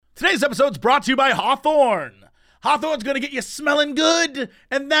Today's episode's brought to you by Hawthorne. Hawthorne's going to get you smelling good,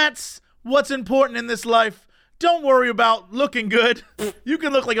 and that's what's important in this life. Don't worry about looking good. You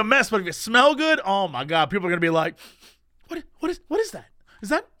can look like a mess, but if you smell good, oh my God, people are going to be like, what is that? Is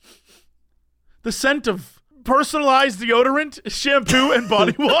that the scent of personalized deodorant, shampoo, and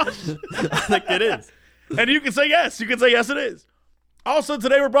body wash? I think it is. And you can say yes. You can say yes, it is. Also,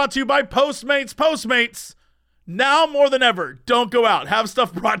 today we're brought to you by Postmates. Postmates, now more than ever, don't go out. Have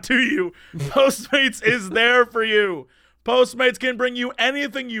stuff brought to you. Postmates is there for you. Postmates can bring you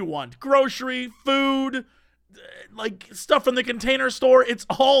anything you want. Grocery, food, like stuff from the Container Store. It's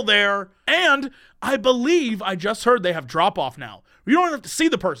all there. And I believe I just heard they have drop-off now. You don't have to see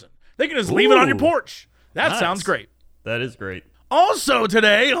the person. They can just leave it on your porch. That Nice. sounds great. That is great. Also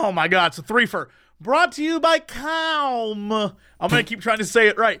today, oh my God, it's a threefer. Brought to you by Calm. I'm going to keep trying to say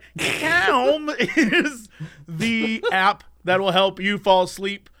it right. Calm is the app that will help you fall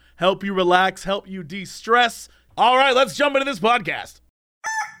asleep, help you relax, help you de-stress. All right, let's jump into this podcast.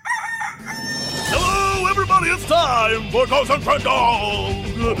 Hello, everybody. It's time for Ghost and Trend Dog.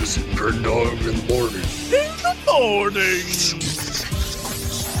 Ghost and Trend Dog in the morning. In the morning.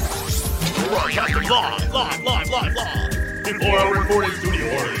 Broadcasting live. In 4-hour recording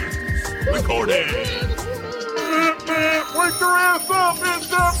studio. Recording. Wake your ass up. It's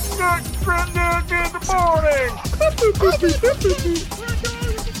the next Trend Dog in the morning.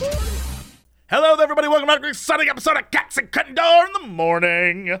 Hello, everybody. Welcome back to an exciting episode of Cats and Trend Dog in the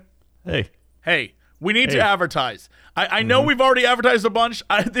morning. Hey, we need to advertise. I know we've already advertised a bunch.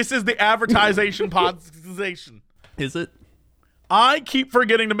 This is the advertisation podization. Is it? I keep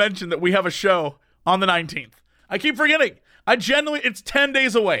forgetting to mention that we have a show on the 19th. I keep forgetting. It's 10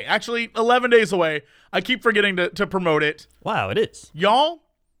 days away. Actually, 11 days away. I keep forgetting to promote it. Wow, it is. Y'all,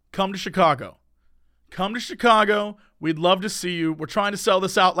 come to Chicago. Come to Chicago. We'd love to see you. We're trying to sell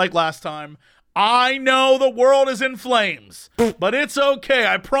this out like last time. I know the world is in flames, but it's okay.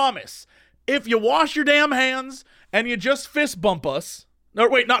 I promise. If you wash your damn hands and you just fist bump us. No,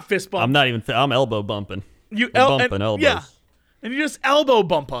 wait, not fist bump. I'm not even. I'm elbow bumping. Bumping elbows. Yeah. And you just elbow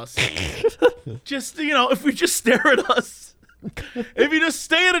bump us. Just, if we just stare at us. If you just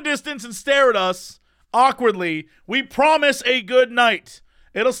stay at a distance and stare at us awkwardly, we promise a good night.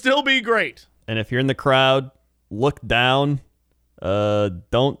 It'll still be great. And if you're in the crowd, look down.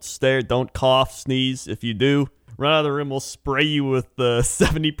 Don't stare. Don't cough, sneeze. If you do, run out of the room. We'll spray you with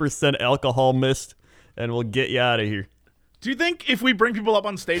 70% alcohol mist, and we'll get you out of here. Do you think if we bring people up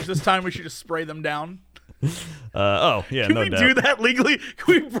on stage this time, we should just spray them down? Yeah, Can no we doubt. do that legally?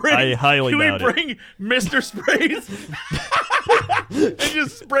 I highly doubt it. Can we bring Mr. Sprays and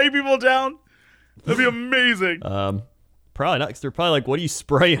just spray people down? That'd be amazing. Probably not, because they're probably like, what are you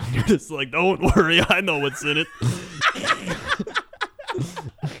spraying? You're just like, don't worry, I know what's in it.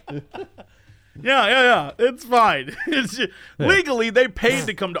 Yeah. It's fine. Legally, they paid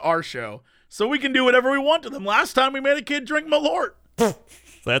to come to our show, so we can do whatever we want to them. Last time we made a kid drink Malort.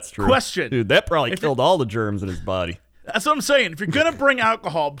 That's true. Question. Dude, that probably killed all the germs in his body. That's what I'm saying. If you're going to bring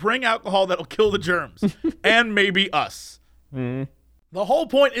alcohol that'll kill the germs. And maybe us. The whole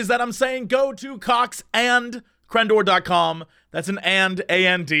point is that I'm saying go to coxandcrendor.com. That's an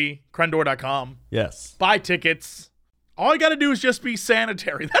A-N-D, crendor.com. Yes. Buy tickets. All you got to do is just be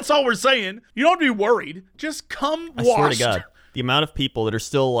sanitary. That's all we're saying. You don't have to be worried. Just come I washed. swear to God, the amount of people that are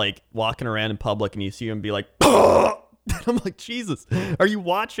still like walking around in public and you see them be like, I'm like, Jesus, are you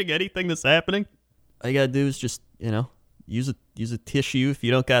watching anything that's happening? All you gotta do is just, use a tissue. If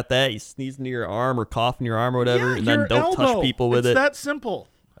you don't got that, you sneeze into your arm or cough in your arm or whatever, and then your don't elbow. touch people with it's it. that simple.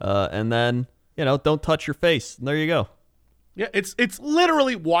 And then, don't touch your face. And there you go. Yeah, it's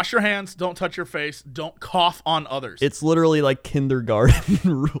literally wash your hands, don't touch your face, don't cough on others. It's literally like kindergarten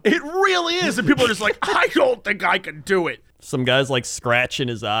rule. It really is. And people are just like, I don't think I can do it. Some guy's like scratching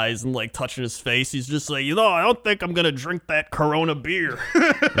his eyes and like touching his face. He's just like, I don't think I'm going to drink that Corona beer.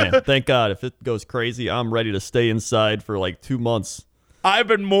 Man, thank God. If it goes crazy, I'm ready to stay inside for like 2 months. I've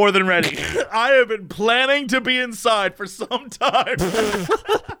been more than ready. I have been planning to be inside for some time.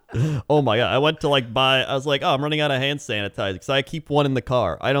 Oh my God. I went to I was like, I'm running out of hand sanitizer because I keep one in the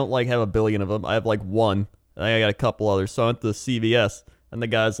car. I don't have a billion of them. I have like one. I got a couple others. So I went to CVS and the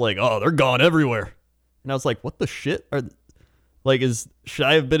guy's like, they're gone everywhere. And I was like, what the shit? Should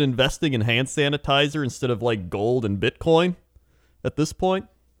I have been investing in hand sanitizer instead of like gold and Bitcoin at this point?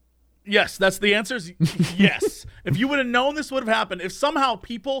 Yes, that's the answer. Yes. If you would have known this would have happened, if somehow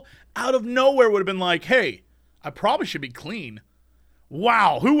people out of nowhere would have been like, hey, I probably should be clean.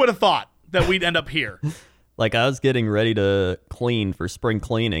 Wow, who would have thought that we'd end up here? Like, I was getting ready to clean for spring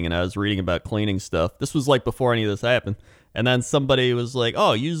cleaning, and I was reading about cleaning stuff. This was like before any of this happened. And then somebody was like,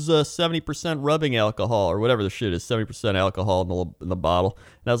 "Oh, use 70% rubbing alcohol or whatever the shit is, 70% alcohol in the bottle."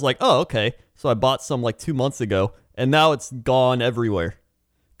 And I was like, "Oh, okay." So I bought some like 2 months ago, and now it's gone everywhere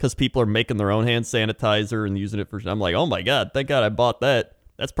because people are making their own hand sanitizer and using it for. I'm like, "Oh my god, thank God I bought that.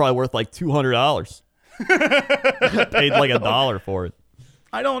 That's probably worth like $200." Paid like $1 for it.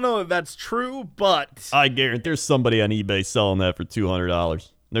 I don't know if that's true, but I guarantee there's somebody on eBay selling that for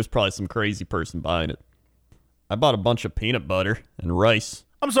 $200. There's probably some crazy person buying it. I bought a bunch of peanut butter and rice.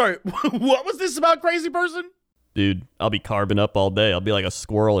 I'm sorry. What was this about crazy person? Dude, I'll be carbing up all day. I'll be like a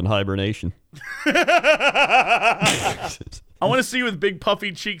squirrel in hibernation. I want to see you with big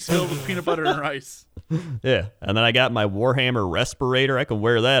puffy cheeks filled with peanut butter and rice. Yeah, and then I got my Warhammer respirator. I can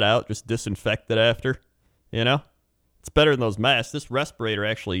wear that out, just disinfect it after. You know? It's better than those masks. This respirator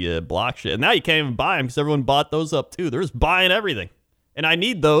actually blocks shit. And now you can't even buy them because everyone bought those up too. They're just buying everything. And I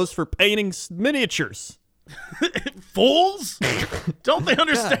need those for painting miniatures. Fools? Don't they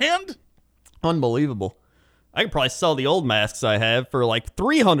understand? Unbelievable. I could probably sell the old masks I have for like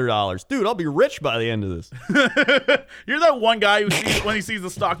 $300. Dude, I'll be rich by the end of this. You're that one guy who sees, when he sees the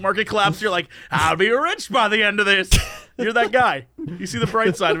stock market collapse, you're like, I'll be rich by the end of this. You're that guy. You see the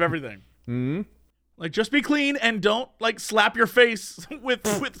bright side of everything. Mm-hmm. Like, just be clean and don't, like, slap your face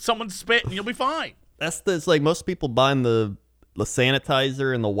with someone's spit and you'll be fine. It's like most people buying the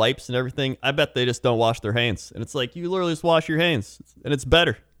sanitizer and the wipes and everything. I bet they just don't wash their hands. And it's like, you literally just wash your hands. And it's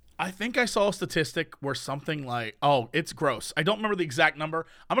better. I think I saw a statistic where something like, oh, it's gross. I don't remember the exact number.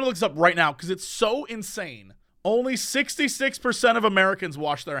 I'm going to look this up right now because it's so insane. Only 66% of Americans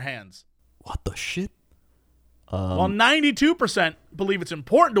wash their hands. What the shit? While 92% believe it's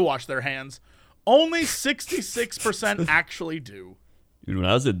important to wash their hands, only 66% actually do. Dude, when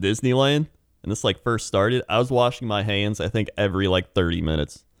I was at Disneyland and this like first started, I was washing my hands, I think, every like 30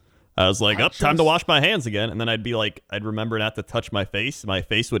 minutes. I was like, time to wash my hands again. And then I'd be like, I'd remember not to touch my face. My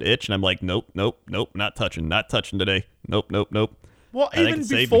face would itch. And I'm like, nope, not touching today. Nope. Well, even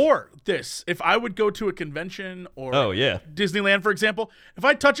before this, if I would go to a convention or Disneyland, for example, if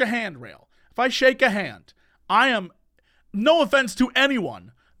I touch a handrail, if I shake a hand, I am, no offense to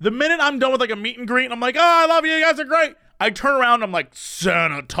anyone, the minute I'm done with like a meet and greet, and I'm like, oh, I love you, you guys are great. I turn around and I'm like,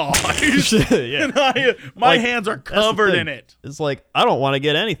 sanitized. Yeah. And my hands are covered in it. It's like, I don't want to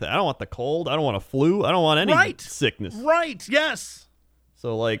get anything. I don't want the cold. I don't want a flu. I don't want any sickness. Right, yes.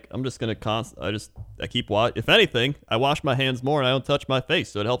 So, like, I'm just going to I keep watching. If anything, I wash my hands more and I don't touch my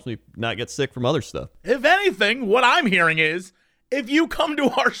face. So it helps me not get sick from other stuff. If anything, what I'm hearing is, if you come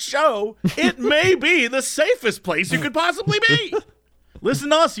to our show, it may be the safest place you could possibly be. Listen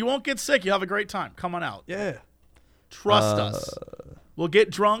to us. You won't get sick. You'll have a great time. Come on out. Yeah. Trust us. We'll get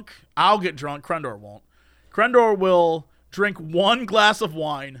drunk. I'll get drunk. Krendor won't. Krendor will drink one glass of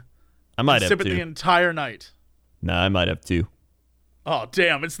wine. I might have sip two. it the entire night. Nah, I might have two. Oh,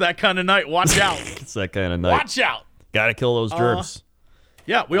 damn. It's that kind of night. Watch out. It's that kind of night. Watch out. Gotta kill those germs.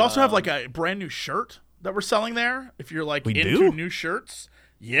 Yeah, we also have like a brand new shirt that we're selling there. If you're like into new shirts.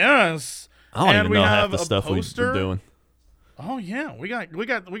 Yes. I don't and even we know have half the stuff we're doing. Oh yeah, we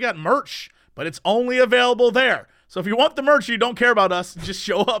got merch, but it's only available there. So if you want the merch, you don't care about us, just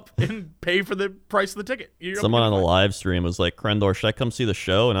show up and pay for the price of the ticket. Someone on the live stream was like, Krendor, should I come see the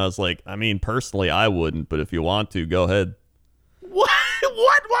show? And I was like, I mean, personally, I wouldn't, but if you want to, go ahead. What?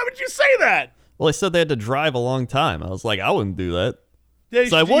 Why would you say that? Well, they said they had to drive a long time. I was like, I wouldn't do that. Yeah,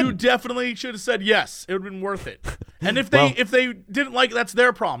 so you definitely should have said yes. It would have been worth it. And if they didn't like it, that's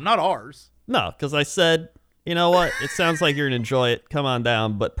their problem, not ours. No, because I said, you know what? It sounds like you're going to enjoy it. Come on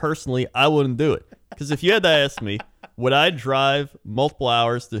down. But personally, I wouldn't do it. Because if you had to ask me, would I drive multiple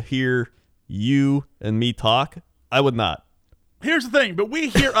hours to hear you and me talk? I would not. Here's the thing, but we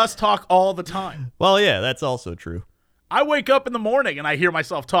hear us talk all the time. Well, yeah, that's also true. I wake up in the morning and I hear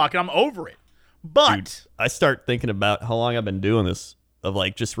myself talk, and I'm over it. But dude, I start thinking about how long I've been doing this, of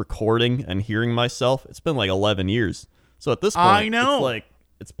like just recording and hearing myself. It's been like 11 years. So at this point, I know. It's like,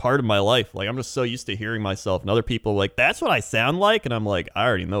 it's part of my life. Like, I'm just so used to hearing myself, and other people are like, that's what I sound like. And I'm like, I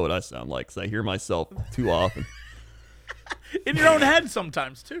already know what I sound like because I hear myself too often. In your own head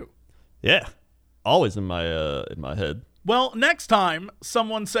sometimes, too. Yeah. Always in my head. Well, next time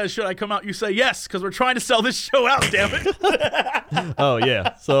someone says, should I come out? You say yes, because we're trying to sell this show out, damn it. Oh,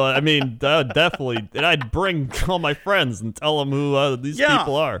 yeah. So, I mean, definitely. And I'd bring all my friends and tell them who these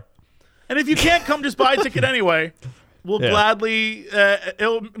people are. And if you can't come, just buy a ticket anyway. We'll gladly,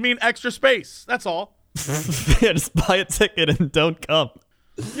 it'll mean extra space. That's all. Yeah, just buy a ticket and don't come.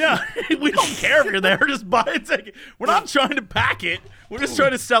 Yeah, we don't care if you're there. Just buy a ticket. We're not trying to pack it. We're just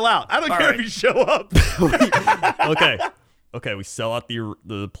trying to sell out. I don't care if you show up. Okay, we sell out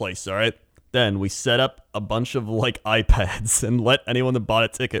the place, all right? Then we set up a bunch of like iPads and let anyone that bought a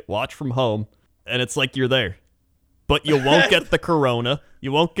ticket watch from home, and it's like you're there. But you won't get the corona,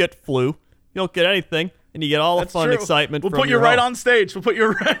 you won't get flu, you don't get anything, and you get all the fun true. excitement We'll from put you your right home. on stage. We'll put you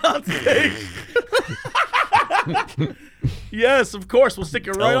right on stage. Yes, of course. We'll stick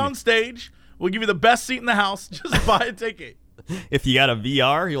you right Telling on you. stage. We'll give you the best seat in the house. Just buy a ticket. If you got a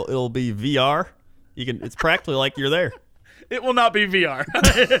VR, it'll be VR. It's practically like you're there. It will not be VR.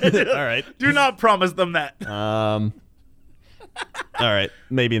 All right. Do not promise them that. All right,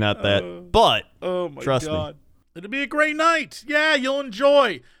 maybe not that, but Oh my trust me. God. It'll be a great night. Yeah, you'll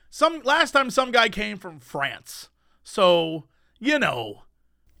enjoy. Last time some guy came from France. So, you know,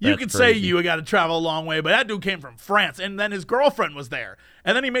 you That's could say crazy. you got to travel a long way, but that dude came from France, and then his girlfriend was there.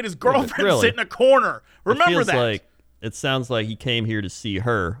 And then he made his girlfriend really? sit in a corner. Remember that. It sounds like he came here to see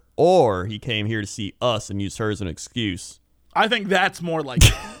her, or he came here to see us and use her as an excuse. I think that's more like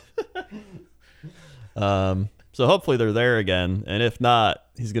it. So hopefully they're there again, and if not,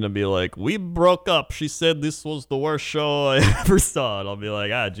 he's gonna be like, "We broke up. She said this was the worst show I ever saw." And I'll be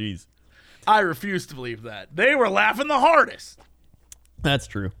like, "Ah, geez, I refuse to believe that. They were laughing the hardest. that's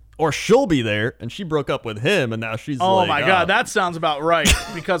true." Or she'll be there, and she broke up with him, and now she's Oh like, my God, that sounds about right.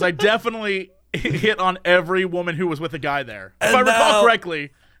 Because I definitely hit on every woman who was with a guy there. If And I recall now-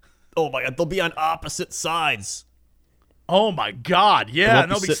 correctly. oh my God, they'll be on opposite sides." Oh my God, They yeah, won't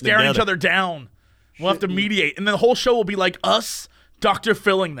and they'll be sitting staring each together. other down. We'll have to mediate, and then the whole show will be like us, Dr.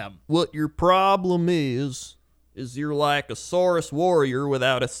 Filling them. What your problem is you're like a Saurus warrior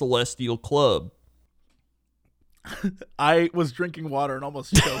without a celestial club. I was drinking water and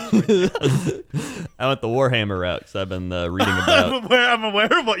almost choked. I went the Warhammer route because I've been reading about. I'm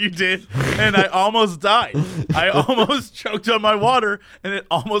aware of what you did, and I almost died. I almost choked on my water, and it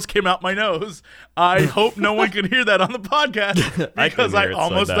almost came out my nose. I hope no one can hear that on the podcast I because can I hear it, so I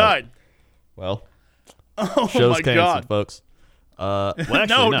almost died. died. Well, Oh show's my canceled, God. folks. Well, actually,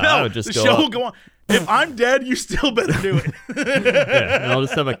 No, I would just the go show up. will go on. If I'm dead, you still better do it. Yeah, and I'll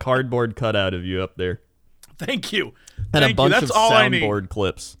just have a cardboard cutout of you up there. Thank you. And Thank a bunch you. That's of all I need. soundboard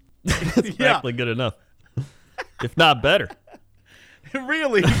clips. That's Yeah. practically good enough. If not better.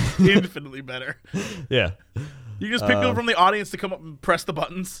 Really, infinitely better. Yeah. You can just pick people from the audience to come up and press the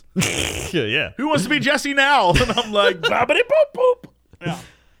buttons. Yeah. Who wants to be Jesse now? And I'm like, boppity boop boop. Yeah.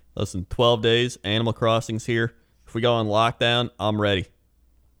 Listen, 12 days, Animal Crossing's here. If we go on lockdown, I'm ready.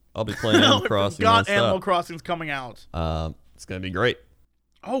 I'll be playing Animal I Crossing forgot nonstop. Animal Crossing's coming out. It's going to be great.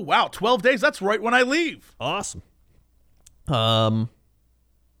 Oh, wow. 12 days. That's right when I leave. Awesome.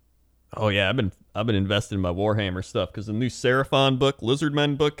 Oh yeah, I've been investing in my Warhammer stuff because the new Seraphon book,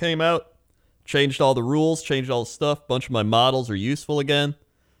 Lizardmen book came out. Changed all the rules, changed all the stuff. Bunch of my models are useful again.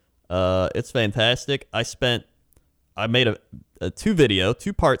 It's fantastic. I made a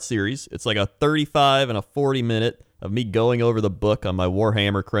two-part series. It's like a 35 and a 40 minute of me going over the book on my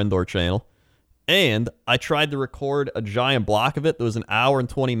Warhammer Krendor channel. And I tried to record a giant block of it that was an hour and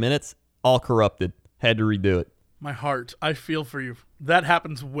 20 minutes, all corrupted. Had to redo it. My heart. I feel for you. That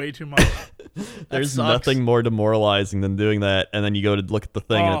happens way too much. There's sucks. nothing more demoralizing than doing that, and then you go to look at the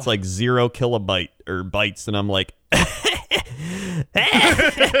thing, and it's like 0 kilobyte or bytes, and I'm like,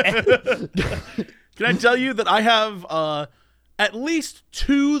 Can I tell you that I have at least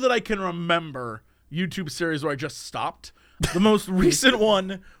 2 that I can remember YouTube series where I just stopped? The most recent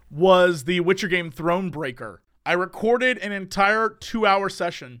one was the Witcher game Thronebreaker. I recorded an entire 2-hour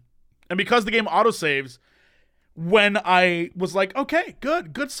session, and because the game autosaves, when I was like, okay,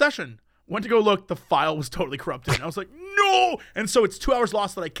 good session, went to go look, the file was totally corrupted. And I was like, no! And so it's 2 hours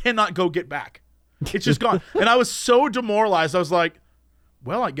lost that I cannot go get back. It's just gone. And I was so demoralized. I was like,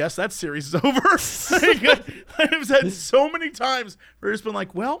 well, I guess that series is over. I've said so many times where it's been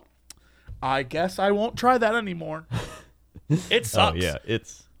like, well, I guess I won't try that anymore. It oh sucks. yeah,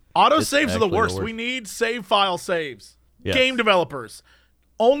 it's Autosaves are the actually the worst. worst. We need save file saves. Yes. Game developers.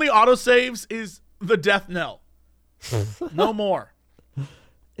 Only autosaves is the death knell. No more.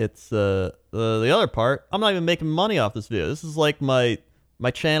 it's the other part. I'm not even making money off this video. This is like my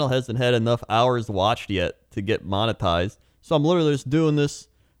channel hasn't had enough hours watched yet to get monetized. So I'm literally just doing this,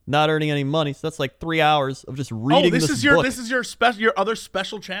 not earning any money. So that's like 3 hours of just reading this is your book. this is your other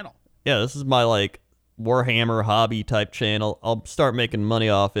special channel. Yeah, this is my like Warhammer hobby type channel. I'll start making money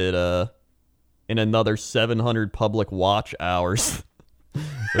off it in another 700 public watch hours.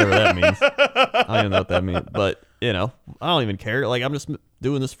 Whatever that means. I don't even know what that means. But, you know, I don't even care. Like, I'm just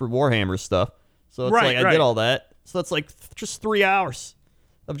doing this for Warhammer stuff. So it's Right, like I right. did all that. So that's like just 3 hours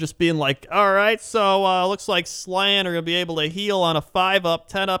of just being like, all right, so looks like Slan are going to be able to heal on a 5-up.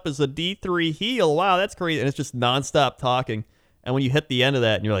 10-up is a D3 heal. Wow, that's crazy. And it's just nonstop talking. And when you hit the end of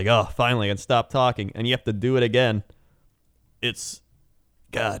that and you're like, oh, finally, I can stop talking, and you have to do it again,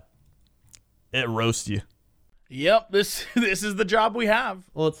 God, it roasts you. Yep, this is the job we have.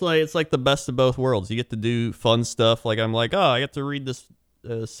 Well, it's like the best of both worlds. You get to do fun stuff. Like I'm like, oh, I get to read this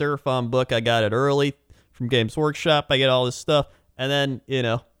Seraphon book. I got it early from Games Workshop. I get all this stuff, and then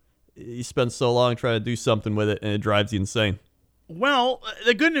you spend so long trying to do something with it, and it drives you insane. Well,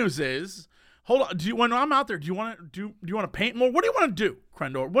 the good news is, hold on. When I'm out there, do you want to paint more? What do you want to do,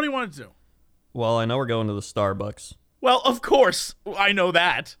 Crendor? What do you want to do? Well, I know we're going to the Starbucks. Well, of course, I know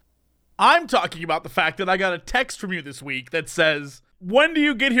that. I'm talking about the fact that I got a text from you this week that says, when do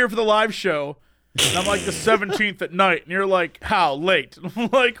you get here for the live show? And I'm like, the 17th at night. And you're like, how late? And I'm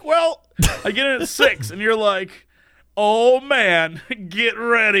like, well, I get in at 6. And you're like, oh, man, get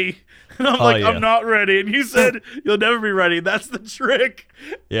ready. And I'm like, yeah. I'm not ready. And you said, you'll never be ready. That's the trick.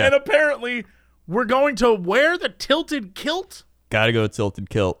 Yeah. And apparently, we're going to wear the tilted kilt? Gotta go Tilted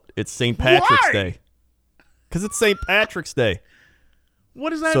Kilt. It's St. Patrick's Why? Day. Because it's St. Patrick's Day.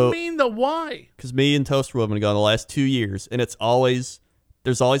 What does that So- mean, though? Why? Because me and Toaster Woman have gone the last 2 years, and there's always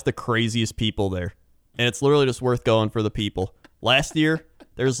the craziest people there. And it's literally just worth going for the people. Last year,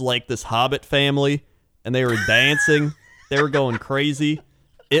 there's like this Hobbit family, and they were dancing. They were going crazy.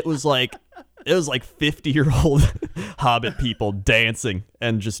 It was like 50-year-old Hobbit people dancing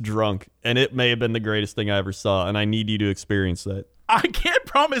and just drunk. And it may have been the greatest thing I ever saw, and I need you to experience that. I can't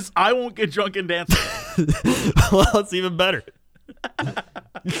promise I won't get drunk and dancing. Well, it's even better.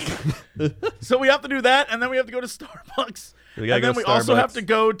 So we have to do that, and then we have to go to Starbucks. We gotta And go then to we also have Starbucks. to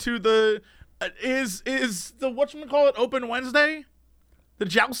go to the is the whatchamacallit Open Wednesday? The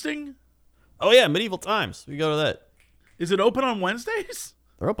jousting? Oh, yeah, Medieval Times. We go to that. Is it open on Wednesdays?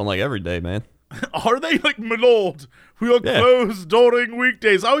 They're open like every day, man. Are they like Lord? We are Yeah. closed during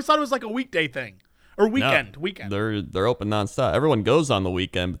weekdays. I always thought it was like a weekday thing. Or weekend. They're open nonstop. Everyone goes on the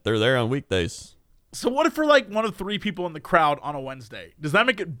weekend, but they're there on weekdays. So what if we're like one of 3 people in the crowd on a Wednesday? Does that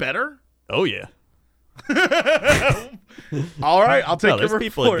make it better? Oh yeah. All right, I'll take No, your there's word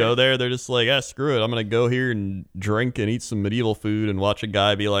people for that go it. there. They're just like, screw it. I'm gonna go here and drink and eat some medieval food and watch a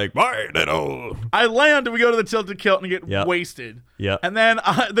guy be like, "Bye, ditto." I land and we go to the Tilted Kilt and get Yep. wasted. Yep. And then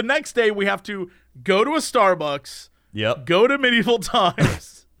the next day we have to go to a Starbucks, Yep. go to Medieval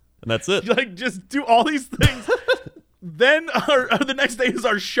Times, And that's it. like just do all these things. Then the next day is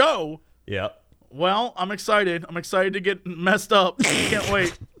our show. Yep. Well, I'm excited. I'm excited to get messed up. I can't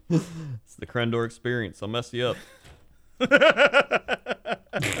wait. It's the Crendor experience. I'll mess you up.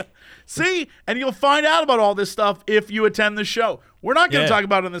 See? And you'll find out about all this stuff if you attend the show. We're not going to Yeah. talk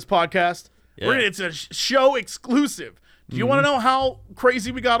about it in this podcast. Yeah. It's a show exclusive. Do you want to know how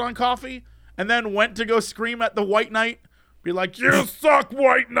crazy we got on coffee? And then went to go scream at the White Knight? Be like, you suck,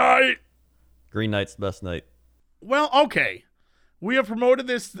 White Knight! Green Knight's the best night. Well, okay. We have promoted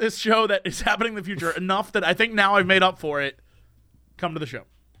this show that is happening in the future enough that I think now I've made up for it. Come to the show.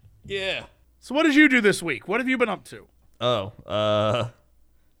 Yeah. So what did you do this week? What have you been up to? Oh,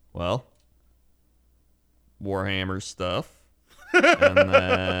 well, Warhammer stuff. And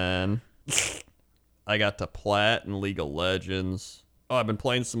then I got to Plat and League of Legends. Oh, I've been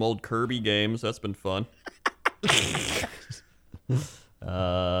playing some old Kirby games. That's been fun.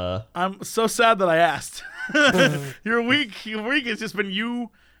 I'm so sad that I asked. Your week has just been you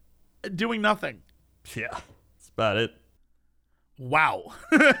doing nothing. Yeah, that's about it. Wow.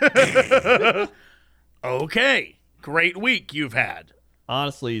 Okay. Great week you've had.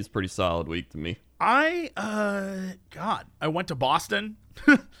 Honestly, it's a pretty solid week to me. I went to Boston.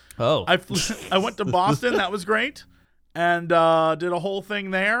 Oh. I went to Boston. That was great. And did a whole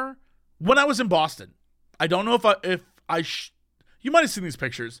thing there. When I was in Boston, I don't know if you might have seen these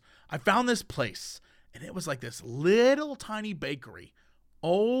pictures. I found this place, and it was like this little tiny bakery.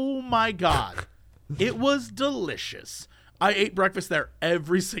 Oh my God. It was delicious. I ate breakfast there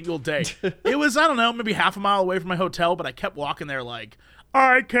every single day. It was, I don't know, maybe half a mile away from my hotel, but I kept walking there like,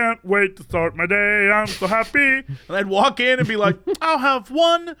 I can't wait to start my day. I'm so happy. And I'd walk in and be like, I'll have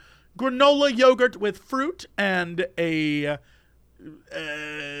one granola yogurt with fruit and a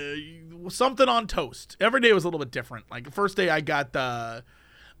something on toast. Every day was a little bit different. Like the first day I got the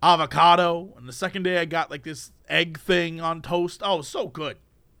avocado, and the second day I got like this egg thing on toast. Oh, it was so good.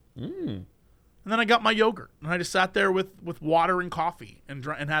 And then I got my yogurt, and I just sat there with water and coffee and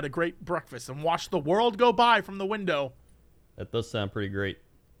had a great breakfast and watched the world go by from the window. That does sound pretty great.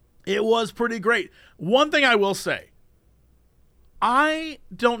 It was pretty great. One thing I will say, I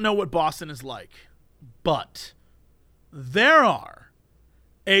don't know what Boston is like, but there are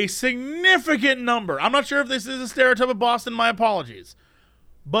a significant number. I'm not sure if this is a stereotype of Boston, my apologies.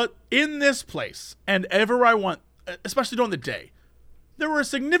 But in this place, and ever I went, especially during the day, there were a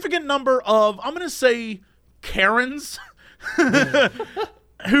significant number of, I'm going to say, Karens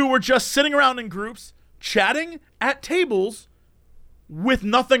who were just sitting around in groups, chatting at tables with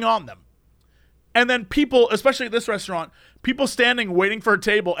nothing on them. And then people, especially at this restaurant, people standing waiting for a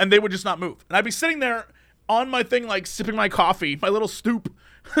table, and they would just not move. And I'd be sitting there on my thing, like sipping my coffee, my little stoop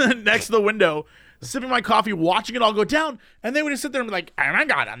next to the window, sipping my coffee, watching it all go down. And they would just sit there and be like, oh my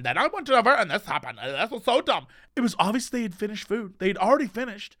God, and then I went to the and this happened. That was so dumb. It was obvious they had finished food. They'd already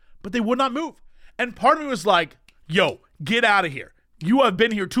finished, but they would not move. And part of me was like, yo, get out of here. You have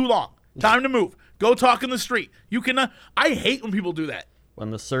been here too long. Time to move. Go talk in the street. You can. I hate when people do that.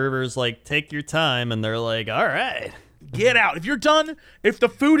 When the server's like, take your time, and they're like, all right. Get out. If you're done, if the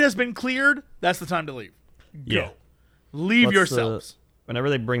food has been cleared, that's the time to leave. Go. Yeah. Leave yourselves. Whenever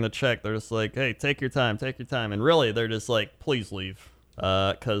they bring the check, they're just like, hey, take your time. And really, they're just like, please leave.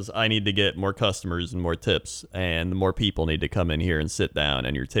 Because I need to get more customers and more tips, and more people need to come in here and sit down,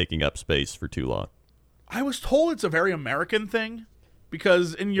 and you're taking up space for too long. I was told it's a very American thing,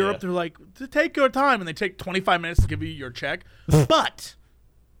 because in Europe, they're like, take your time, and they take 25 minutes to give you your check. But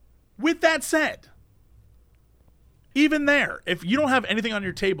with that said, even there, if you don't have anything on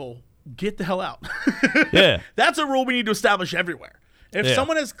your table, get the hell out. Yeah. That's a rule we need to establish everywhere. If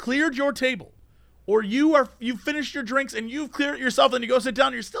someone has cleared your table, or you've finished your drinks and you've cleared it yourself, and you go sit down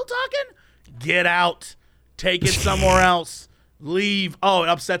and you're still talking, get out. Take it somewhere else. Leave. Oh, it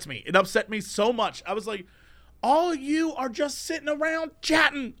upsets me. It upset me so much. I was like, all you are just sitting around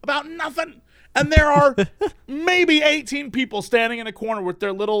chatting about nothing. And there are maybe 18 people standing in a corner with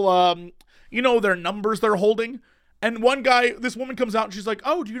their little, their numbers they're holding. And this woman comes out and she's like,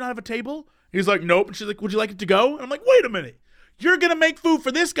 oh, do you not have a table? He's like, nope. And she's like, would you like it to go? And I'm like, wait a minute. You're going to make food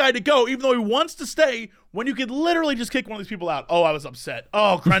for this guy to go, even though he wants to stay, when you could literally just kick one of these people out. Oh, I was upset.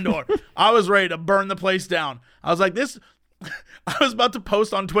 Oh, Crendor. I was ready to burn the place down. I was like, I was about to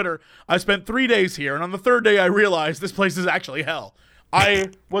post on Twitter, I spent 3 days here, and on the third day I realized this place is actually hell.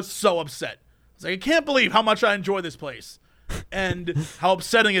 I was so upset. I was like, I can't believe how much I enjoy this place and how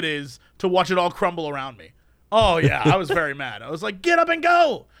upsetting it is to watch it all crumble around me. Oh, yeah, I was very mad. I was like, get up and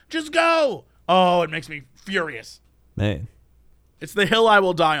go. Just go. Oh, it makes me furious. Man. It's the hill I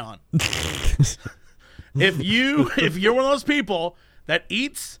will die on. If you're one of those people that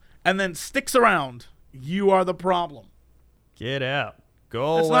eats and then sticks around, you are the problem. Get out.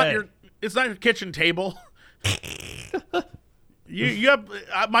 Go away. It's not your kitchen table. you have.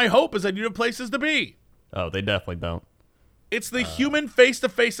 My hope is that you have places to be. Oh, they definitely don't. It's the human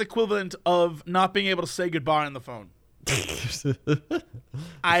face-to-face equivalent of not being able to say goodbye on the phone.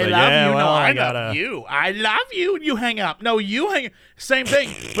 I love you. I love you. And you hang up. No, you hang. Same thing,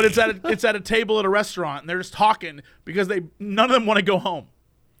 but it's at a table at a restaurant, and they're just talking because none of them want to go home.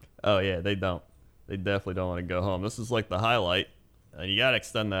 Oh yeah, they don't. They definitely don't want to go home. This is like the highlight, and you gotta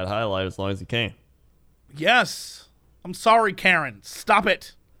extend that highlight as long as you can. Yes. I'm sorry, Karen. Stop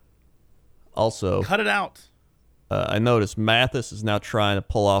it. Also, cut it out. I noticed Mathis is now trying to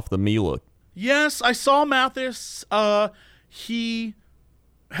pull off the me look. Yes, I saw Mathis. He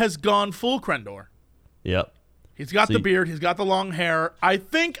has gone full Crendor. Yep. He's got the beard. He's got the long hair. I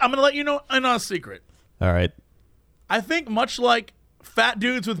think I'm going to let you know a secret. All right. I think much like fat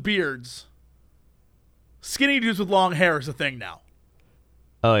dudes with beards, skinny dudes with long hair is a thing now.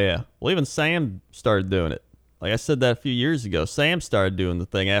 Oh, yeah. Well, even Sam started doing it. Like I said that a few years ago. Sam started doing the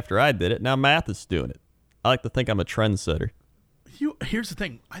thing after I did it. Now Mathis is doing it. I like to think I'm a trendsetter. Here's the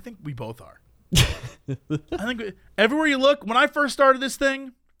thing. I think we both are. I think everywhere you look, when I first started this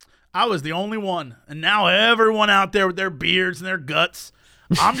thing, I was the only one. And now everyone out there with their beards and their guts,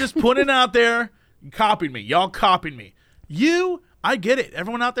 I'm just putting it out there. You copied me. Y'all copied me. I get it.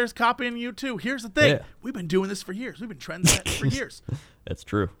 Everyone out there is copying you too. Here's the thing. Yeah. We've been doing this for years. We've been trendsetting for years. That's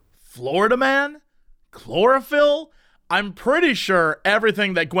true. Florida Man, chlorophyll. I'm pretty sure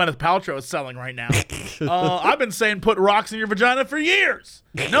everything that Gwyneth Paltrow is selling right now. I've been saying put rocks in your vagina for years.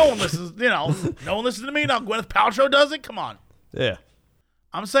 No one listens, no one listens to me. Now Gwyneth Paltrow does it. Come on. Yeah.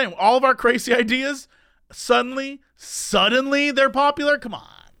 I'm saying all of our crazy ideas, suddenly they're popular. Come on.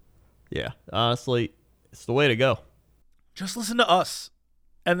 Yeah. Honestly, it's the way to go. Just listen to us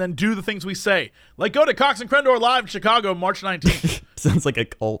and then do the things we say. Like go to Cox and Crendor Live in Chicago, March 19th. Sounds like a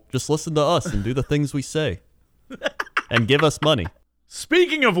cult. Just listen to us and do the things we say. And give us money.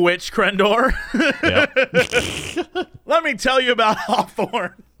 Speaking of which, Crendor, let me tell you about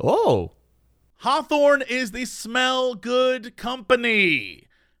Hawthorne. Oh. Hawthorne is the smell good company.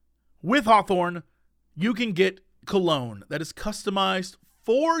 With Hawthorne, you can get cologne that is customized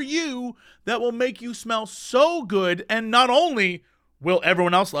for you that will make you smell so good, and not only will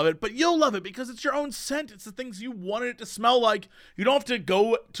everyone else love it, but you'll love it because it's your own scent. It's the things you wanted it to smell like. You don't have to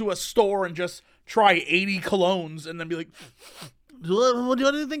go to a store and just try 80 colognes and then be like, what do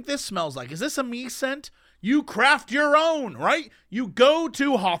you think this smells like? Is this a me scent? You craft your own, right? You go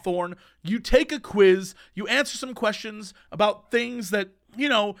to Hawthorne, you take a quiz, you answer some questions about things that,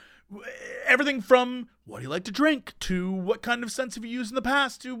 everything from what do you like to drink to what kind of scents have you used in the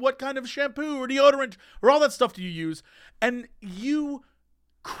past to what kind of shampoo or deodorant or all that stuff do you use. And you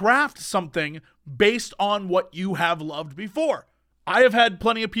craft something based on what you have loved before. I have had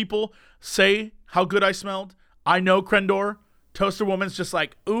plenty of people say how good I smelled. I know Crendor, Toaster Woman's just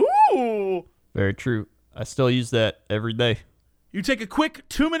like, ooh. Very true. I still use that every day. You take a quick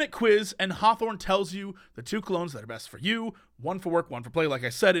 2-minute quiz, and Hawthorne tells you the 2 colognes that are best for you. One for work, one for play. Like I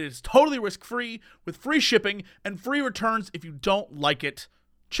said, it is totally risk-free with free shipping and free returns if you don't like it.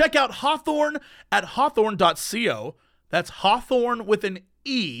 Check out Hawthorne at hawthorne.co. That's Hawthorne with an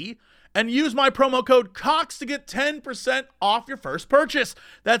E. And use my promo code COX to get 10% off your first purchase.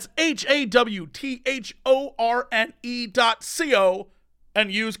 That's HAWTHORNE.co. And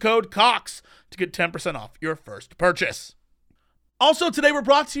use code COX to get 10% off your first purchase. Also, today we're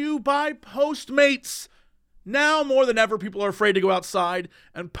brought to you by Postmates. Now more than ever, people are afraid to go outside,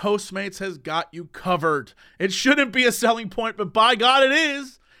 and Postmates has got you covered. It shouldn't be a selling point, but by God it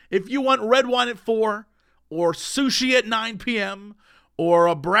is. If you want red wine at 4, or sushi at 9 p.m., or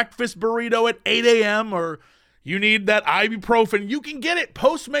a breakfast burrito at 8 a.m., or you need that ibuprofen, you can get it.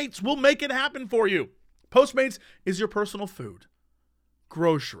 Postmates will make it happen for you. Postmates is your personal food,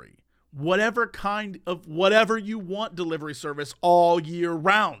 grocery, whatever kind of whatever you want delivery service all year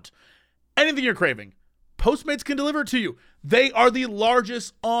round. Anything you're craving, Postmates can deliver it to you. They are the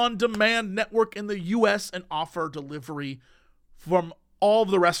largest on-demand network in the U.S. and offer delivery from all of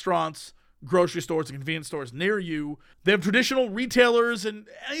the restaurants, grocery stores, and convenience stores near you. They have traditional retailers and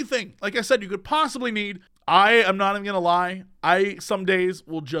anything, like I said, you could possibly need. I am not even going to lie. I some days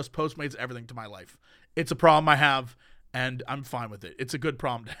will just Postmates everything to my life. It's a problem I have, and I'm fine with it. It's a good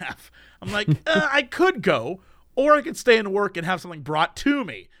problem to have. I'm like, I could go, or I could stay and work and have something brought to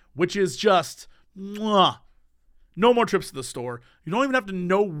me, which is just, mwah. No more trips to the store. You don't even have to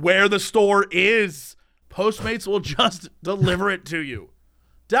know where the store is. Postmates will just deliver it to you.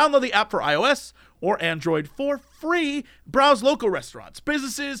 Download the app for iOS or Android for free. Browse local restaurants,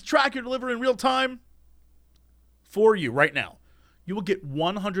 businesses, track your delivery in real time for you right now. You will get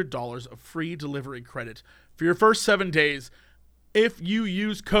 $100 of free delivery credit for your first 7 days if you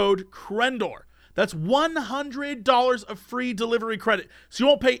use code CRENDOR. That's $100 of free delivery credit. So you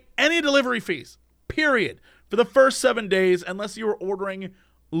won't pay any delivery fees, period, for the first 7 days unless you are ordering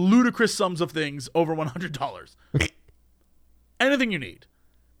ludicrous sums of things over $100. Anything you need,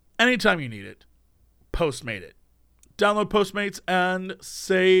 anytime you need it, Postmate it. Download Postmates and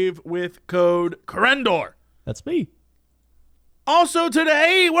save with code CRENDOR. That's me. Also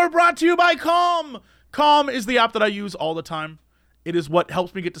today, we're brought to you by Calm. Calm is the app that I use all the time. It is what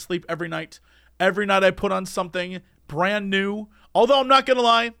helps me get to sleep every night. Every night I put on something brand new. Although I'm not going to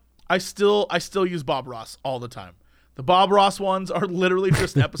lie, I still use Bob Ross all the time. The Bob Ross ones are literally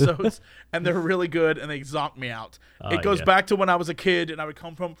just episodes, and they're really good, and they zonk me out. It goes back to when I was a kid, and I would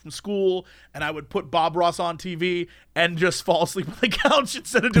come home from school, and I would put Bob Ross on TV and just fall asleep on the couch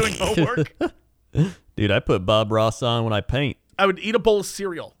instead of doing homework. Dude, I put Bob Ross on when I paint. I would eat a bowl of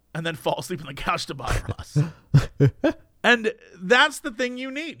cereal and then fall asleep on the couch to Bob Ross. And that's the thing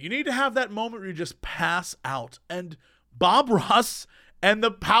you need. You need to have that moment where you just pass out. And Bob Ross and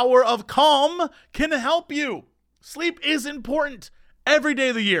the power of Calm can help you. Sleep is important every day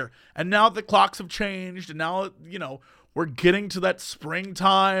of the year. And now the clocks have changed, and now, we're getting to that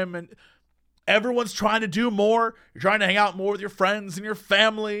springtime, and everyone's trying to do more. You're trying to hang out more with your friends and your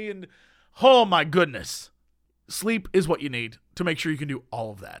family, and oh my goodness. Sleep is what you need to make sure you can do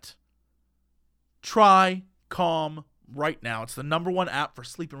all of that. Try Calm right now. It's the #1 app for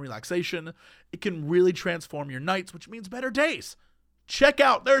sleep and relaxation. It can really transform your nights, which means better days. Check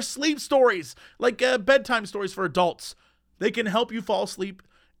out their sleep stories, like bedtime stories for adults. They can help you fall asleep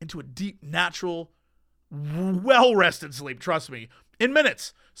into a deep, natural, well-rested sleep, trust me, in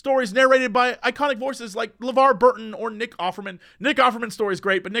minutes. Stories narrated by iconic voices like LeVar Burton or Nick Offerman. Nick Offerman's story is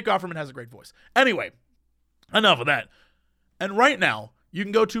great, but Nick Offerman has a great voice. Anyway, enough of that. And right now, you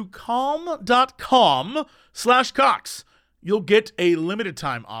can go to calm.com/Cox. You'll get a limited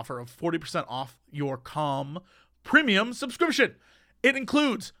time offer of 40% off your Calm premium subscription. It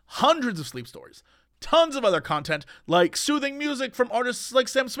includes hundreds of sleep stories, tons of other content like soothing music from artists like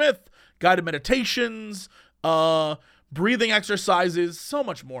Sam Smith, guided meditations, breathing exercises, so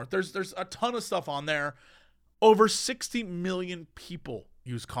much more. There's a ton of stuff on there. Over 60 million people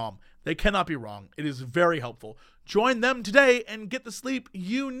use Calm. They cannot be wrong. It is very helpful. Join them today and get the sleep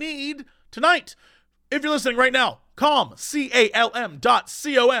you need tonight. If you're listening right now, Calm,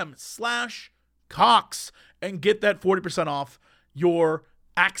 CALM.com/Cox, and get that 40% off your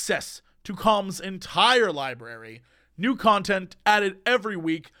access to Calm's entire library. New content added every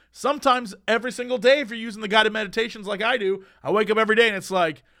week, sometimes every single day if you're using the guided meditations like I do. I wake up every day and it's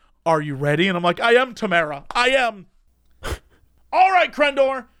like, are you ready? And I'm like, I am, Tamara. I am. All right,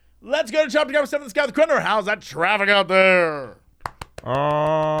 Crendor. Let's go to Chapter Number 7 in the Sky with Crendor. How's that traffic out there?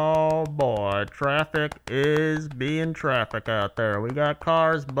 Oh boy, traffic is being traffic out there. We got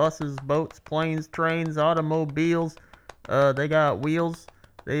cars, buses, boats, planes, trains, automobiles. They got wheels.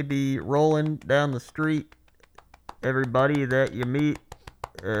 They be rolling down the street. Everybody that you meet.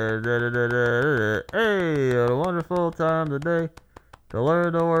 Hey, a wonderful time today to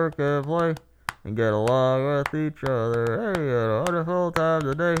learn to work and play and get along with each other. Hey, a wonderful time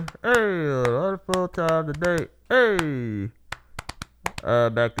today. Hey, a wonderful time today. Hey.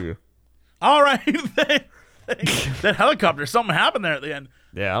 Back to you. All right. That helicopter, something happened there at the end.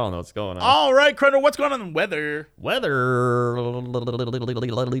 Yeah, I don't know what's going on. All right, Crendor, what's going on in the weather? Let's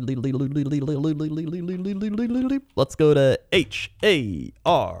go to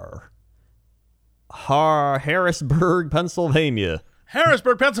Harrisburg, Pennsylvania.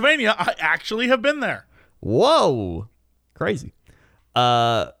 Harrisburg, Pennsylvania. I actually have been there. Whoa. Crazy.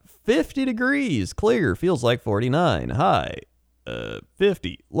 50 degrees, clear, feels like 49. High,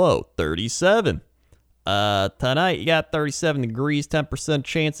 50. Low, 37. Tonight you got 37 degrees, 10%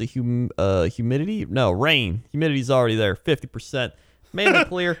 chance of humidity. No, rain. Humidity's already there, 50%. Mainly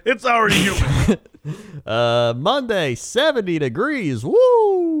clear. It's already humid. Monday, 70 degrees.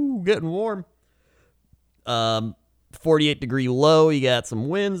 Woo! Getting warm. 48 degree low. You got some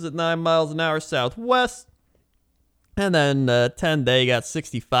winds at 9 miles an hour southwest. And then 10-day, you got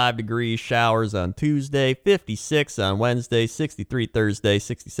 65 degrees, showers on Tuesday, 56 on Wednesday, 63 Thursday,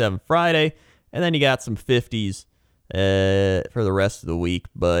 67 Friday. And then you got some 50s for the rest of the week.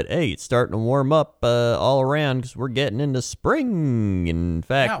 But, hey, it's starting to warm up all around because we're getting into spring. In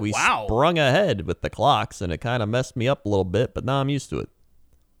fact, we sprung ahead with the clocks, and it kind of messed me up a little bit, but now I'm used to it.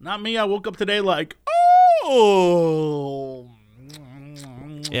 Not me. I woke up today like, oh.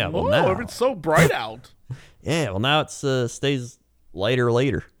 Yeah, well, now. It's so bright out. Yeah, well, now it stays lighter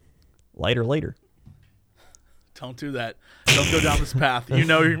later. Lighter later. Don't do that. Don't go down this path. You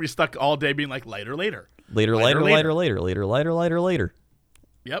know you're going to be stuck all day being like, lighter later. Later, lighter, lighter, later. Later, lighter, lighter, later.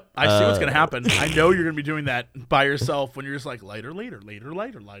 Yep, I see what's going to happen. I know you're going to be doing that by yourself when you're just like, lighter, later, later,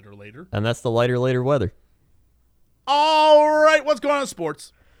 lighter, lighter, later. And that's the lighter, later weather. All right, what's going on in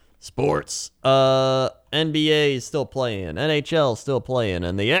sports? Sports. NBA is still playing. NHL is still playing.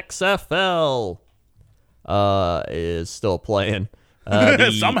 And the XFL is still playing.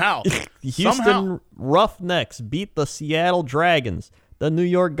 Somehow. Houston Roughnecks beat the Seattle Dragons. The New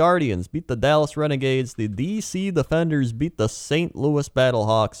York Guardians beat the Dallas Renegades. The DC Defenders beat the St. Louis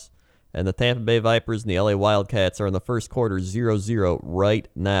Battlehawks. And the Tampa Bay Vipers and the LA Wildcats are in the first quarter 0-0 right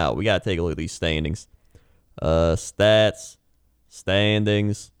now. We got to take a look at these standings. Stats.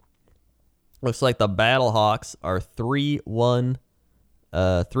 Standings. Looks like the Battlehawks are 3-1.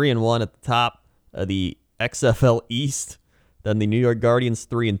 3-1 at the top of the XFL East. Then the New York Guardians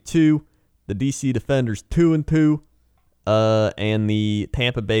 3-2. The DC Defenders 2-2. And the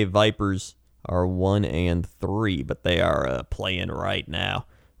Tampa Bay Vipers are 1-3, but they are playing right now.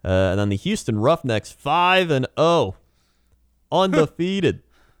 And then the Houston Roughnecks 5-0, undefeated.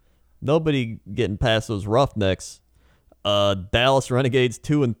 Nobody getting past those Roughnecks. Dallas Renegades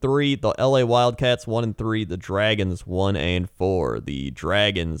 2-3, the LA Wildcats 1-3, the Dragons 1-4. The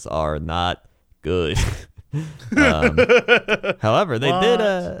Dragons are not good. However, they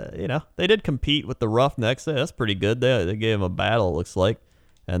did compete with the Roughnecks. That's pretty good. They gave them a battle, it looks like.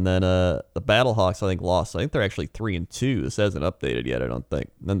 And then the Battlehawks, I think, lost. I think they're actually 3-2. This hasn't updated yet, I don't think.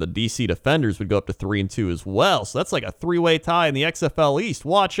 And then the DC Defenders would go up to 3-2 as well. So that's like a three-way tie in the XFL East.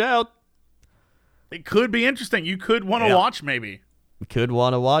 Watch out. It could be interesting. You could want to watch, maybe. Could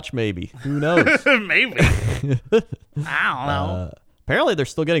want to watch, maybe. Who knows? Maybe. I don't know. Apparently, they're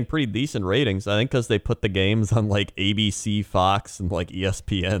still getting pretty decent ratings. I think because they put the games on like ABC, Fox, and like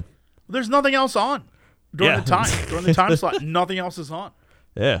ESPN. There's nothing else on during the time. During the time slot, nothing else is on.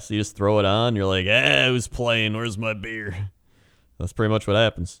 Yeah, so you just throw it on. You're like, who's playing? Where's my beer? That's pretty much what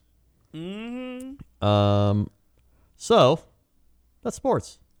happens. Mm-hmm. So, that's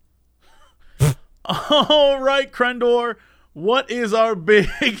sports. All right, Crendor. What is our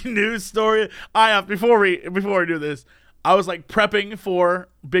big news story? Before we do this, I was like prepping for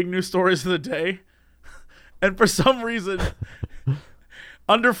big news stories of the day, And for some reason,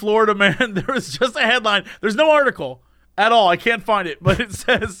 under Florida Man, there was just a headline. There's no article at all. I can't find it, but it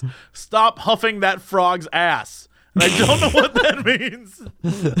says, "Stop huffing that frog's ass." And I don't know what that means.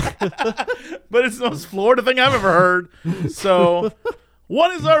 But it's the most Florida thing I've ever heard. So,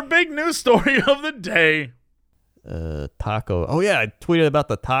 what is our big news story of the day? Taco. Oh, yeah. I tweeted about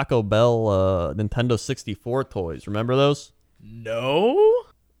the Taco Bell Nintendo 64 toys. Remember those? No?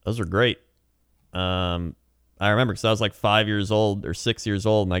 Those are great. I remember because I was like 5 years old or 6 years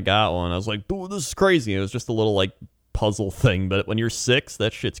old and I got one. I was like, dude, this is crazy. It was just a little like puzzle thing. But when you're 6,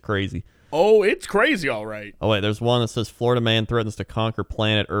 that shit's crazy. Oh, it's crazy, all right. Oh, wait, there's one that says Florida man threatens to conquer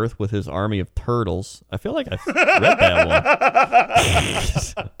planet Earth with his army of turtles. I feel like I've read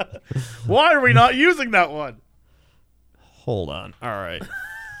that one. Why are we not using that one? Hold on. All right.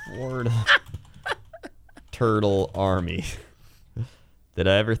 Florida Turtle Army. Did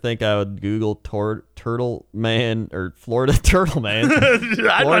I ever think I would Google Turtle Man or Florida Turtle Man? I'm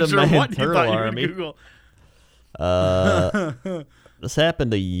not sure what you Turtle thought Army. you would Google. This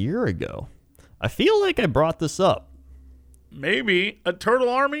happened a year ago. I feel like I brought this up. Maybe. A turtle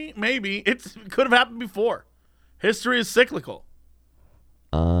army? Maybe. It could have happened before. History is cyclical.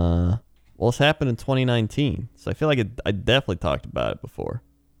 Well, this happened in 2019, so I feel like I definitely talked about it before.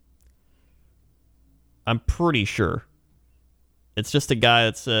 I'm pretty sure. It's just a guy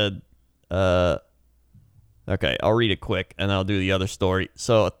that said, okay, I'll read it quick, and I'll do the other story.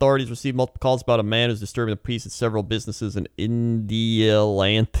 So, authorities received multiple calls about a man who's disturbing the peace at several businesses in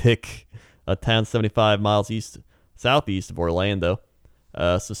Indialantic, a town 75 miles southeast of Orlando.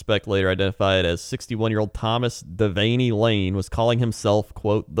 Suspect later identified as 61-year-old Thomas Devaney Lane was calling himself,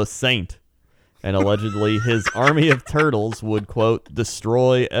 quote, the Saint, and allegedly his army of turtles would, quote,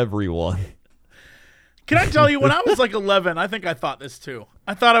 destroy everyone. Can I tell you, when I was like 11, I think I thought this too.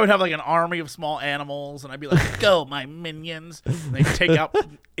 I thought I would have like an army of small animals, and I'd be like, go, my minions. And they'd take out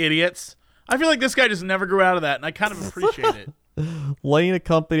idiots. I feel like this guy just never grew out of that, and I kind of appreciate it. Lane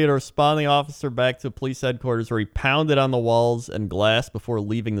accompanied a responding officer back to police headquarters where he pounded on the walls and glass before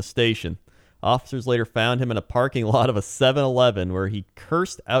leaving the station. Officers later found him in a parking lot of a 7-Eleven where he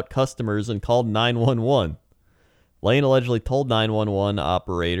cursed out customers and called 911. Lane allegedly told 911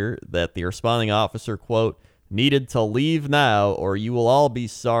 operator that the responding officer, quote, needed to leave now or you will all be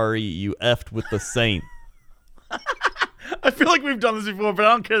sorry you effed with the Saint. I feel like we've done this before, but I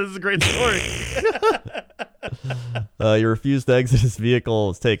don't care. This is a great story. He refused to exit his vehicle,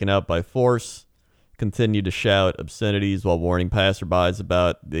 was taken out by force, continued to shout obscenities while warning passerbys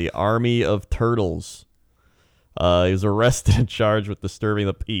about the army of turtles. He was arrested and charged with disturbing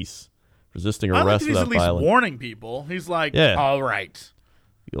the peace. Resisting arrest I like that he's without at least violence. warning people. He's like, Yeah. all right.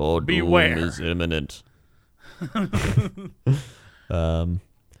 Your Beware. doom is imminent.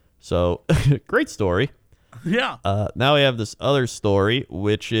 So, great story. Yeah. Now we have this other story,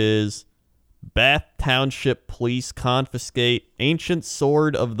 which is Bath Township police confiscate ancient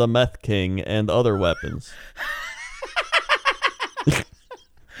sword of the Meth King and other weapons.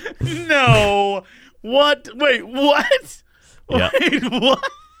 No. What? Wait, what? Yeah. Wait, what?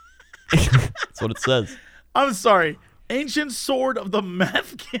 That's what it says. I'm sorry. Ancient sword of the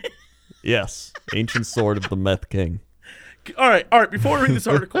Meth King. Yes, ancient sword of the Meth King. All right. Before we read this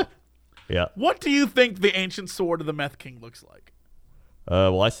article, Yeah. what do you think the ancient sword of the Meth King looks like?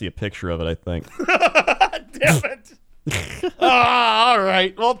 Well, I see a picture of it, I think. Damn it. All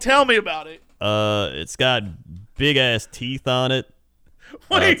right. Well, tell me about it. It's got big ass teeth on it.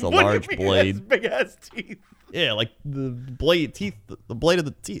 Wait, it's a what large do you mean blade. it has big ass teeth? Yeah, like the blade teeth, the blade of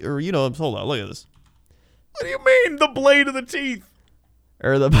the teeth, or hold on, look at this. What do you mean, the blade of the teeth?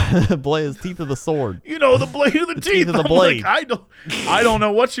 Or the blade is teeth of the sword. You know, the blade of the teeth. teeth of the I'm blade. like, I don't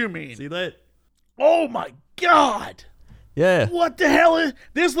know what you mean. See that? Oh my God. Yeah. What the hell is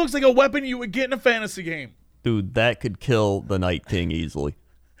this? Looks like a weapon you would get in a fantasy game. Dude, that could kill the Night King easily.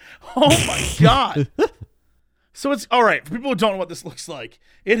 Oh my God. So it's all right. For people who don't know what this looks like,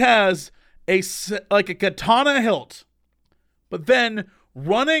 it has a katana hilt, but then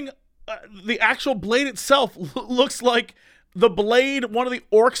running the actual blade itself looks like the blade one of the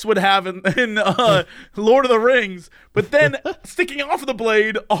orcs would have in Lord of the Rings. But then sticking off of the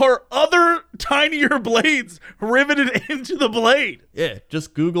blade are other tinier blades riveted into the blade. Yeah,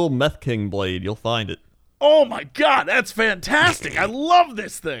 just Google Meth King blade. You'll find it. Oh my God, that's fantastic. I love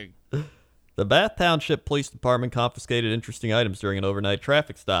this thing. The Bath Township Police Department confiscated interesting items during an overnight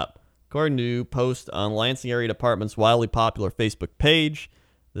traffic stop. According to post on Lansing Area Department's wildly popular Facebook page,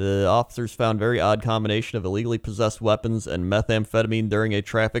 the officers found very odd combination of illegally possessed weapons and methamphetamine during a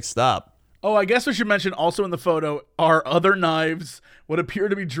traffic stop. Oh, I guess we should mention also in the photo are other knives, what appear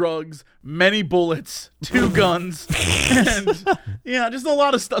to be drugs, many bullets, 2 guns, and yeah, just a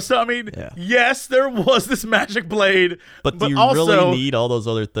lot of stuff. So, I mean, yes, there was this magic blade, But do you also, really need all those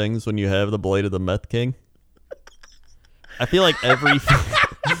other things when you have the blade of the Meth King? I feel like every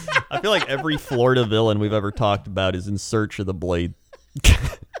Florida villain we've ever talked about is in search of the blade.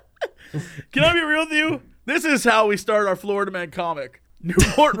 Can I be real with you? This is how we start our Florida Man comic.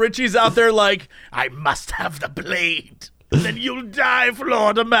 Newport Richie's out there like, I must have the blade. Then you'll die,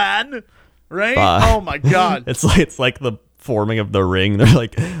 Florida Man. Right? Oh my God. It's like the forming of the ring. They're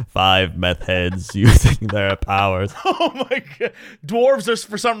like 5 meth heads using their powers. Oh my God. Dwarves are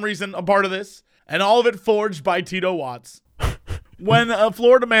for some reason a part of this. And all of it forged by Tito Watts. When a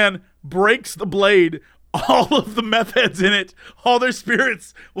Florida Man breaks the blade, all of the meth heads in it, all their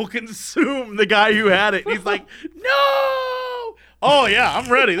spirits will consume the guy who had it. And he's like, no! Oh, yeah,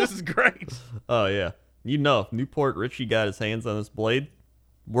 I'm ready. This is great. Oh, yeah. You know, if Newport Richie got his hands on this blade,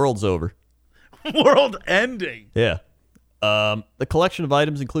 world's over. World ending. Yeah. The collection of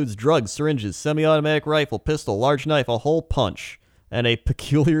items includes drugs, syringes, semi-automatic rifle, pistol, large knife, a hole punch, and a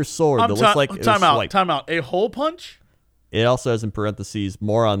peculiar sword that looks like it was swiped. Time out. A hole punch? It also has in parentheses,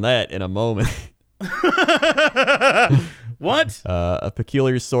 more on that in a moment. What? A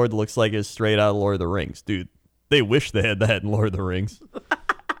peculiar sword that looks like it's straight out of Lord of the Rings. Dude, they wish they had that in Lord of the Rings.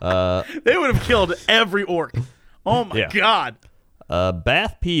 They would have killed every orc. Oh, my God.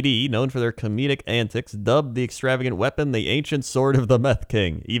 Bath PD, known for their comedic antics, dubbed the extravagant weapon the ancient sword of the Meth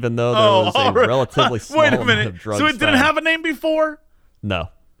King, even though there was a relatively small Wait a amount minute. of drugs So it didn't found. have a name before? No.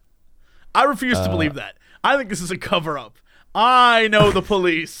 I refuse to believe that. I think this is a cover-up. I know the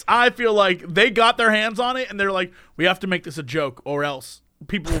police. I feel like they got their hands on it, and they're like, we have to make this a joke, or else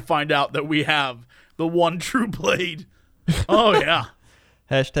people will find out that we have the one true blade. Oh, yeah.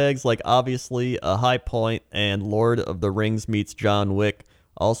 Hashtags like obviously a high point and Lord of the Rings meets John Wick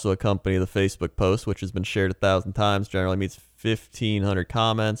also accompany the Facebook post, which has been shared 1,000 times, generally meets 1,500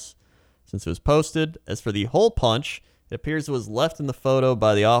 comments since it was posted. As for the hole punch, it appears it was left in the photo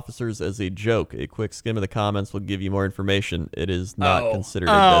by the officers as a joke. A quick skim of the comments will give you more information. It is not considered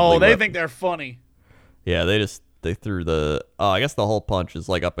a deadly they weapon. think they're funny. Yeah, they threw the... Oh, I guess the hole punch is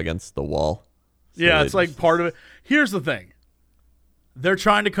like up against the wall. So Yeah, it's like part of it. Here's the thing. They're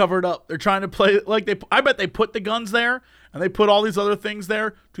trying to cover it up. They're trying to play like I bet they put the guns there and they put all these other things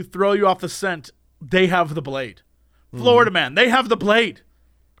there to throw you off the scent. They have the blade. Florida Man, they have the blade.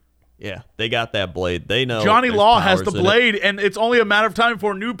 Yeah, they got that blade. They know Johnny there's Law has the powers in it. blade, and it's only a matter of time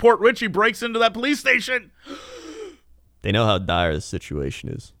before Newport Richie breaks into that police station. They know how dire the situation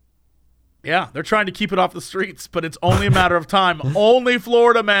is. Yeah, they're trying to keep it off the streets, but it's only a matter of time. Only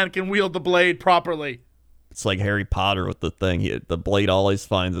Florida Man can wield the blade properly. It's like Harry Potter with the thing. The blade always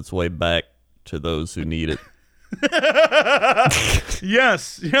finds its way back to those who need it.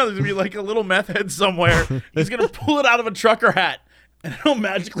 Yes. Yeah, there's going to be like a little meth head somewhere. He's going to pull it out of a trucker hat, and it'll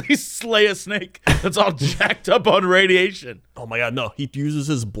magically slay a snake that's all jacked up on radiation. Oh my god, no. He uses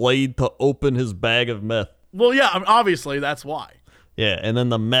his blade to open his bag of meth. Well, yeah, obviously that's why. Yeah, and then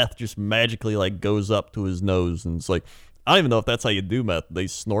the meth just magically like goes up to his nose, and it's like, I don't even know if that's how you do meth. They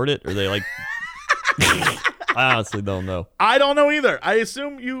snort it, or they like... I honestly don't know. I don't know either. I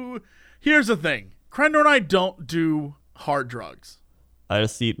assume you... Here's the thing. Crendor and I don't do hard drugs. I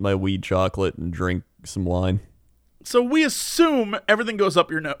just eat my weed chocolate and drink some wine. So we assume everything goes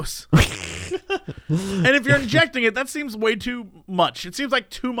up your nose. And if you're injecting it, that seems way too much. It seems like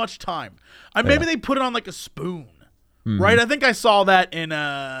too much time. Maybe they put it on like a spoon. Right? I think I saw that in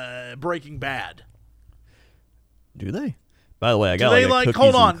Breaking Bad. Do they? By the way, I got they, like a like, cookies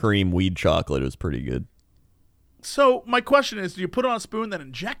hold on. and cream weed chocolate. It was pretty good. So my question is, do you put it on a spoon then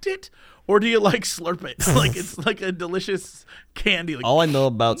inject it? Or do you like slurp it? Like it's like a delicious candy. Like, All I know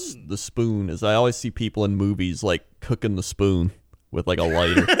about the spoon is I always see people in movies like cooking the spoon with like a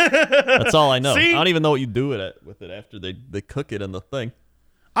lighter. That's all I know. See? I don't even know what you do with it after they cook it in the thing.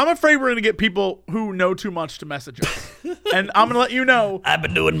 I'm afraid we're going to get people who know too much to message us. And I'm going to let you know. I've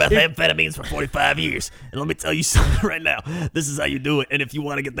been doing methamphetamines for 45 years. And let me tell you something right now. This is how you do it. And if you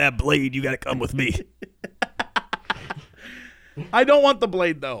want to get that blade, you got to come with me. I don't want the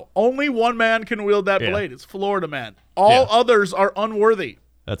blade, though. Only one man can wield that blade. It's Florida Man. All others are unworthy.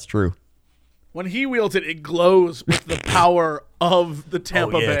 That's true. When he wields it, it glows with the power of the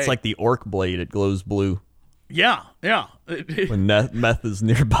Tampa Bay. It's like the orc blade. It glows blue Yeah. when meth is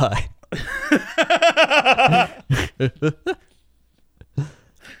nearby.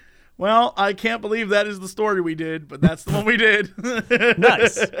 Well, I can't believe that is the story we did, but that's the one we did.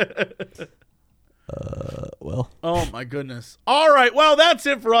 Nice. well. Oh, my goodness. All right. Well, that's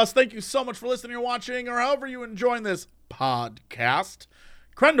it for us. Thank you so much for listening or watching or however you enjoying this podcast.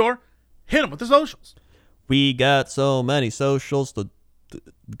 Crendor, hit him with the socials. We got so many socials to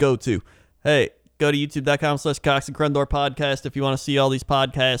go to. Hey, go to youtube.com/Cox and Crendor podcast if you want to see all these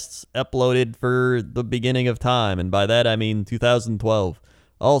podcasts uploaded for the beginning of time. And by that, I mean 2012.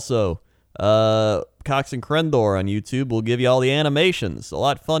 Also, Cox and Crendor on YouTube will give you all the animations. A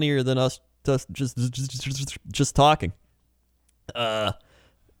lot funnier than us just talking.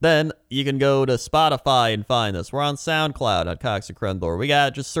 Then you can go to Spotify and find us. We're on SoundCloud at Cox and Crendor. We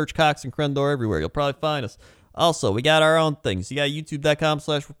got, just search Cox and Crendor everywhere. You'll probably find us. Also, we got our own things. You got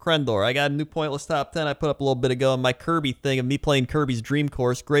youtube.com/Crendor. I got a new Pointless Top 10 I put up a little bit ago on my Kirby thing of me playing Kirby's Dream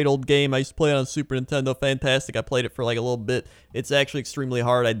Course. Great old game. I used to play it on Super Nintendo. Fantastic. I played it for like a little bit. It's actually extremely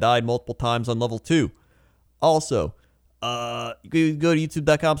hard. I died multiple times on level 2. Also, you go to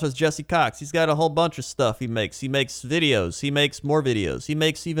youtube.com/Jesse Cox. He's got a whole bunch of stuff he makes. He makes videos. He makes more videos. He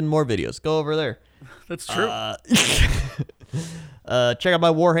makes even more videos. Go over there. That's true. Check out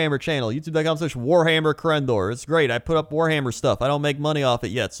my Warhammer channel, youtube.com/Warhammer Crendor. It's great. I put up Warhammer stuff. I don't make money off it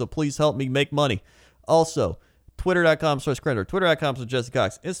yet, so please help me make money. Also, twitter.com/Crendor, twitter.com/Jesse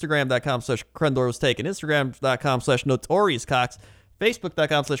Cox, instagram.com/Crendor was taken, instagram.com/Notorious Cox,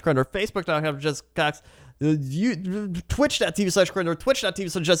 facebook.com/Crendor, facebook.com/Jesse Cox, twitch.tv/Crendor,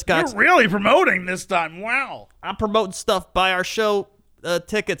 twitch.tv/Jesse Cox. You're really promoting this time. Wow. I'm promoting stuff. Buy our show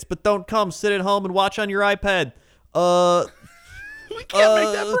tickets, but don't come. Sit at home and watch on your iPad. We can't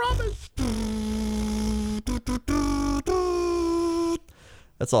make that promise.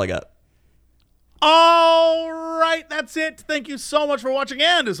 That's all I got. All right, that's it. Thank you so much for watching,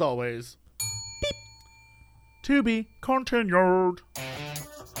 and as always, beep, to be continued.